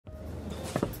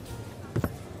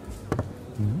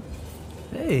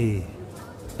Hey!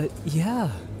 Yeah,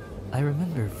 I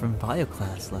remember from bio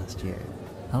class last year.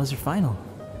 How was your final?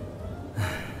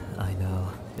 I know,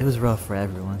 it was rough for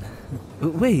everyone.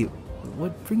 Wait,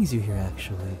 what brings you here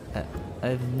actually?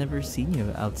 I've never seen you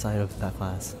outside of that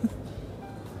class.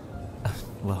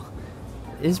 Well,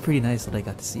 it is pretty nice that I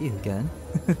got to see you again.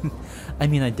 I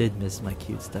mean, I did miss my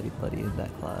cute study buddy in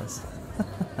that class.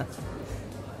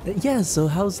 Yeah, so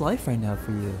how's life right now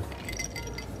for you?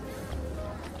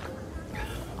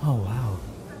 Oh wow.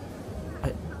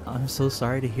 I'm so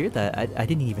sorry to hear that. I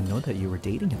didn't even know that you were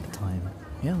dating at the time.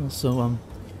 Yeah, well, so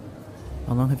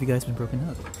how long have you guys been broken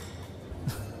up?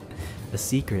 A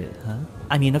secret, huh?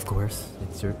 I mean, of course,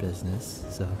 it's your business,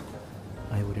 so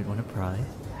I wouldn't want to pry.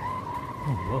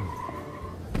 Oh, whoa.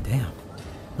 Damn.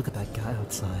 Look at that guy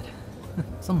outside.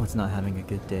 Someone's not having a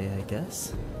good day, I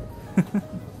guess.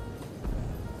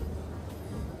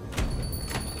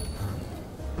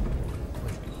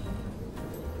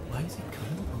 Why is he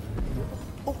coming over here?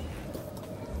 Oh!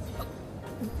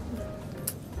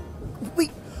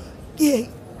 Wait! Yeah!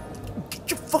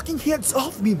 Get your fucking hands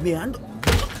off me, man!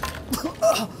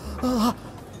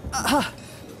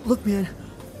 Look, man.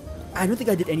 I don't think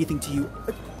I did anything to you.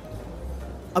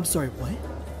 I'm sorry, what?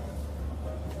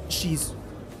 She's...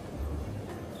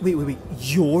 Wait.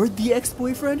 You're the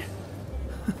ex-boyfriend?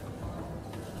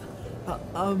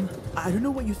 I don't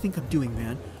know what you think I'm doing,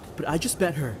 man, but I just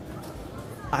met her.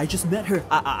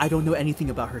 I don't know anything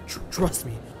about her. Trust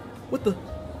me. What the?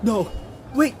 No.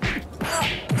 Wait.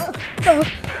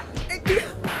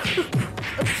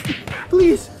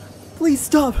 Please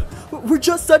stop. We're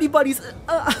just study buddies.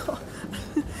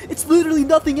 It's literally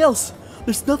nothing else.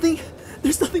 There's nothing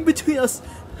between us.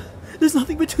 There's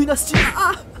nothing between us.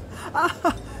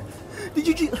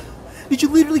 Did you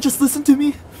literally just listen to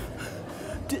me?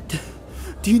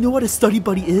 Do you know what a study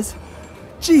buddy is?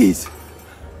 Jeez.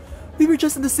 We were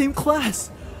just in the same class.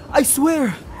 I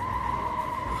swear.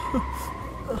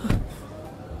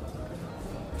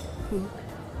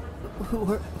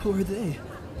 Who are they?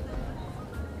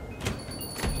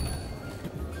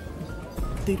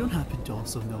 They don't happen to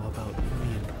also know about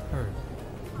me and her,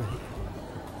 right?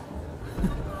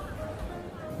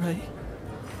 Right?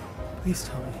 Please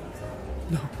tell me.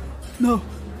 No.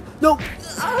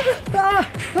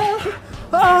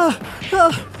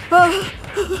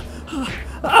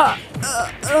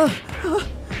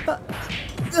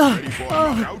 Ready for a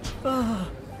knockout?